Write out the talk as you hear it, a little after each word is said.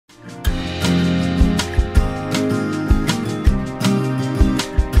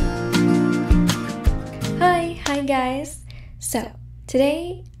So,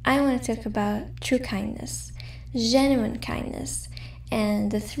 today I want to talk about true kindness, genuine kindness,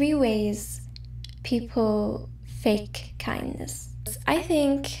 and the 3 ways people fake kindness. I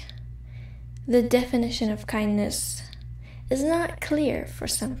think the definition of kindness is not clear for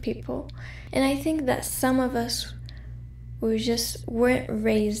some people, and I think that some of us weren't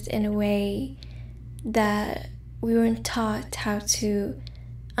raised in a way that we weren't taught how to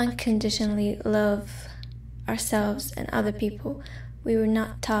unconditionally love ourselves and other people. We were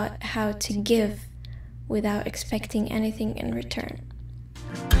not taught how to give without expecting anything in return.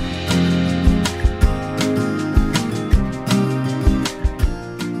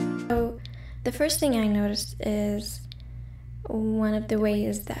 So the first thing I noticed is one of the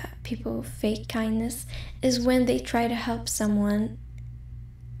ways that people fake kindness is when they try to help someone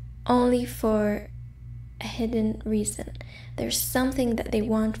only for a hidden reason. There's something that they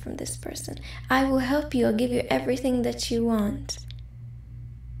want from this person. I will help you, I'll give you everything that you want.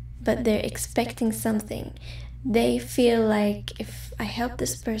 But they're expecting something. They feel like if I help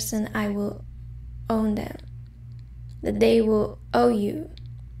this person, I will own them, that they will owe you.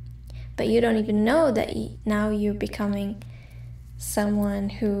 But you don't even know that now you're becoming someone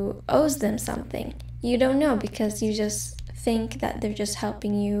who owes them something. You don't know because you just think that they're just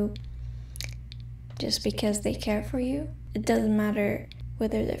helping you just because they care for you. It doesn't matter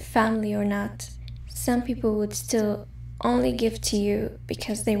whether they're family or not. Some people would still only give to you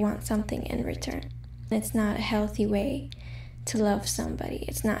because they want something in return. It's not a healthy way to love somebody.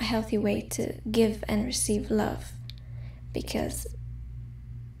 It's not a healthy way to give and receive love, because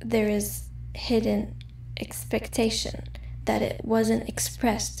there is hidden expectation that it wasn't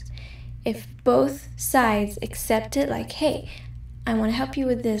expressed. If both sides accept it, like, hey, I want to help you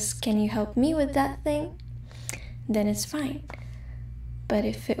with this, can you help me with that thing? Then it's fine. But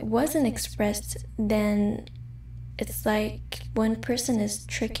if it wasn't expressed, then it's like one person is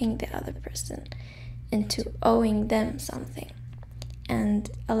tricking the other person into owing them something. And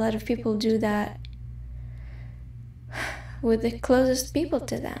a lot of people do that with the closest people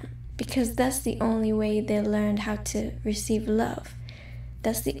to them, because that's the only way they learned how to receive love.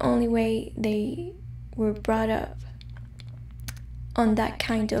 That's the only way they were brought up on that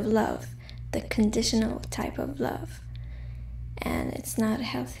kind of love, the conditional type of love. And it's not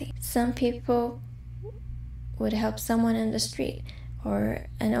healthy. Some people would help someone in the street, or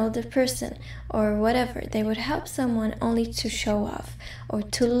an older person, or whatever. They would help someone only to show off, or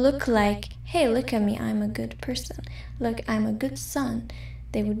to look like, hey, look at me, I'm a good person. Look, I'm a good son.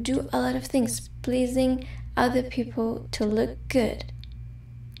 They would do a lot of things pleasing other people to look good,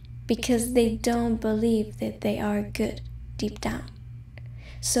 because they don't believe that they are good deep down.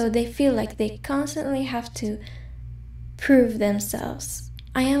 So they feel like they constantly have to prove themselves.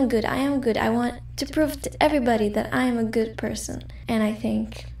 I am good, I am good. I want to prove to everybody that I am a good person. And I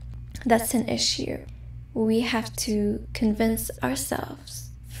think that's an issue. We have to convince ourselves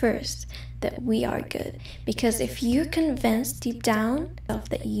first that we are good. Because if you're convinced deep down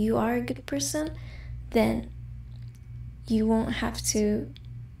that you are a good person, then you won't have to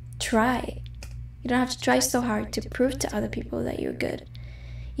try. You don't have to try so hard to prove to other people that you're good.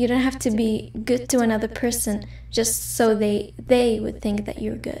 You don't have to be good to another person just so they would think that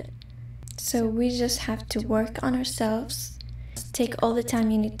you're good. So we just have to work on ourselves, take all the time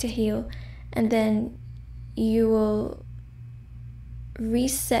you need to heal, and then you will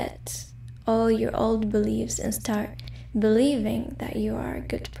reset all your old beliefs and start believing that you are a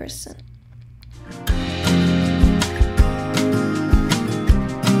good person.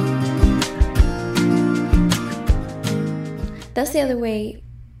 That's the other way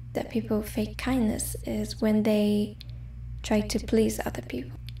that people fake kindness, is when they try to please other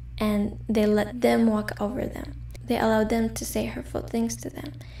people and they let them walk over them. They allow them to say hurtful things to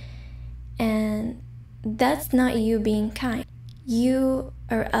them. And that's not you being kind. You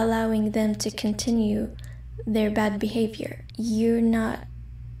are allowing them to continue their bad behavior. You're not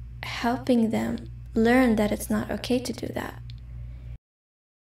helping them learn that it's not okay to do that.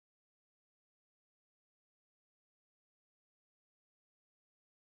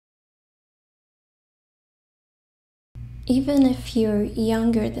 Even if you're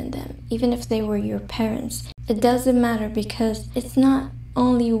younger than them, even if they were your parents, it doesn't matter, because it's not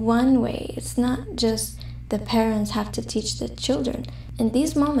only one way. It's not just the parents have to teach the children. In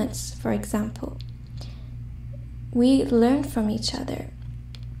these moments, for example, we learn from each other.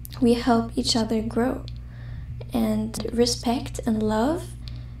 We help each other grow. And respect and love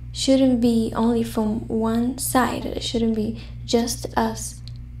shouldn't be only from one side. It shouldn't be just us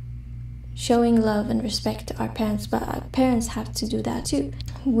showing love and respect to our parents, but our parents have to do that too.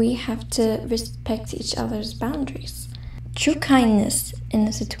 We have to respect each other's boundaries. True kindness in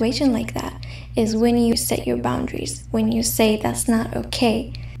a situation like that is when you set your boundaries, when you say that's not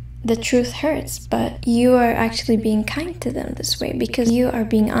okay. The truth hurts, but you are actually being kind to them this way because you are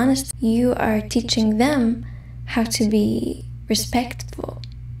being honest. You are teaching them how to be respectful.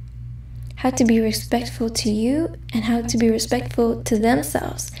 How to be respectful to you and how to be respectful to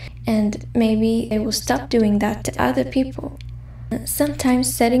themselves. And maybe they will stop doing that to other people.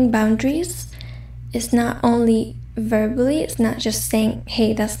 Sometimes setting boundaries is not only verbally, it's not just saying,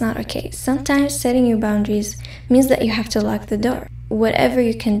 hey, that's not okay. Sometimes setting your boundaries means that you have to lock the door. Whatever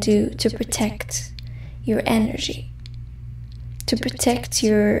you can do to protect your energy, to protect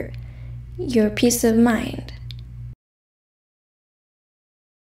your peace of mind.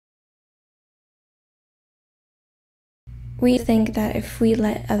 We think that if we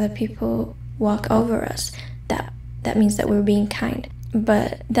let other people walk over us, that means that we're being kind.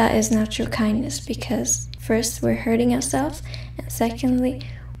 But that is not true kindness because first, we're hurting ourselves, and secondly,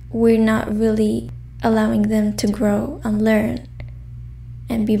 we're not really allowing them to grow and learn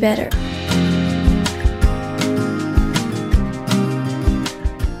and be better.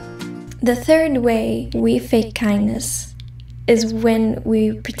 The third way we fake kindness is when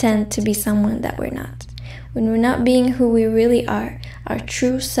we pretend to be someone that we're not. When we're not being who we really are, our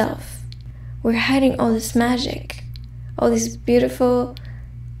true self. We're hiding all this magic, all these beautiful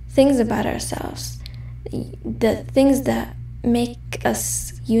things about ourselves, the things that make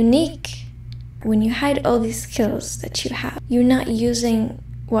us unique. When you hide all these skills that you have, you're not using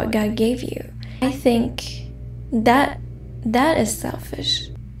what God gave you. I think that is selfish.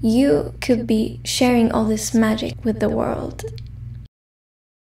 You could be sharing all this magic with the world.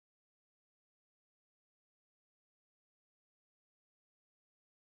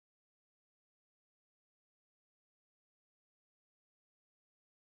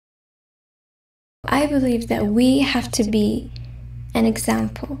 I believe that we have to be an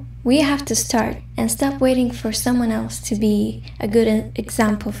example. We have to start and stop waiting for someone else to be a good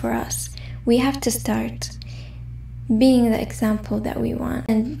example for us. We have to start being the example that we want.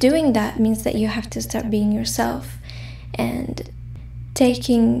 And doing that means that you have to start being yourself and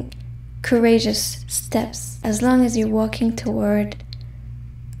taking courageous steps as long as you're walking toward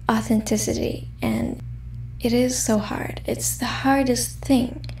authenticity. And it is so hard. It's the hardest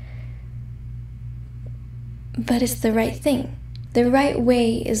thing. But it's the right thing. The right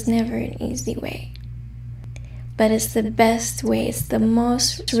way is never an easy way. But it's the best way. It's the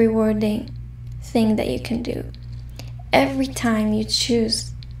most rewarding thing that you can do. Every time you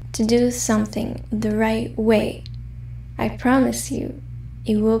choose to do something the right way, I promise you,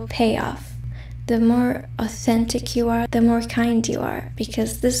 it will pay off. The more authentic you are, the more kind you are,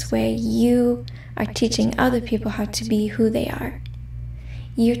 because this way you are teaching other people how to be who they are.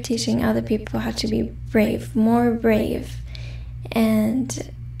 You're teaching other people how to be brave, more brave, and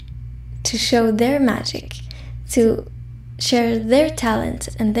to show their magic, to share their talent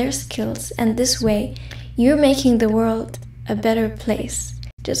and their skills. And this way, you're making the world a better place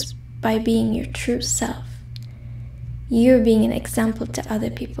just by being your true self. You're being an example to other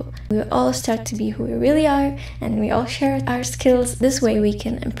people. We all start to be who we really are, and we all share our skills. This way we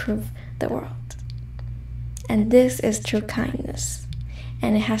can improve the world. And this is true kindness.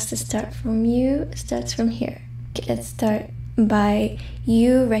 And it has to start from you. It starts from here. It starts by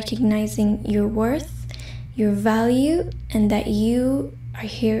you recognizing your worth, your value, and that you are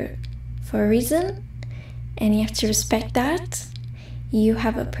here for a reason. And you have to respect that. You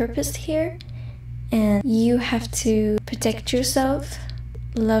have a purpose here. And you have to protect yourself,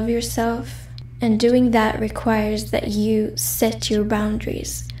 love yourself. And doing that requires that you set your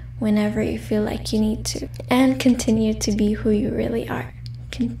boundaries whenever you feel like you need to. And continue to be who you really are.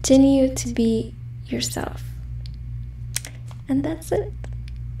 Continue to be yourself. And that's it.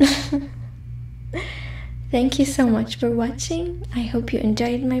 Thank you so much for watching. I hope you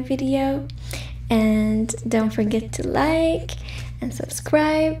enjoyed my video. And don't forget to like and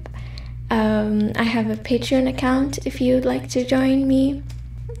subscribe. I have a Patreon account if you'd like to join me.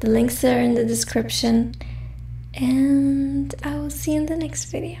 The links are in the description. And I will see you in the next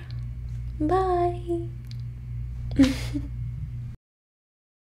video. Bye.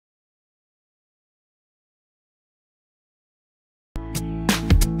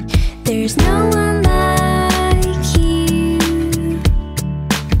 There's no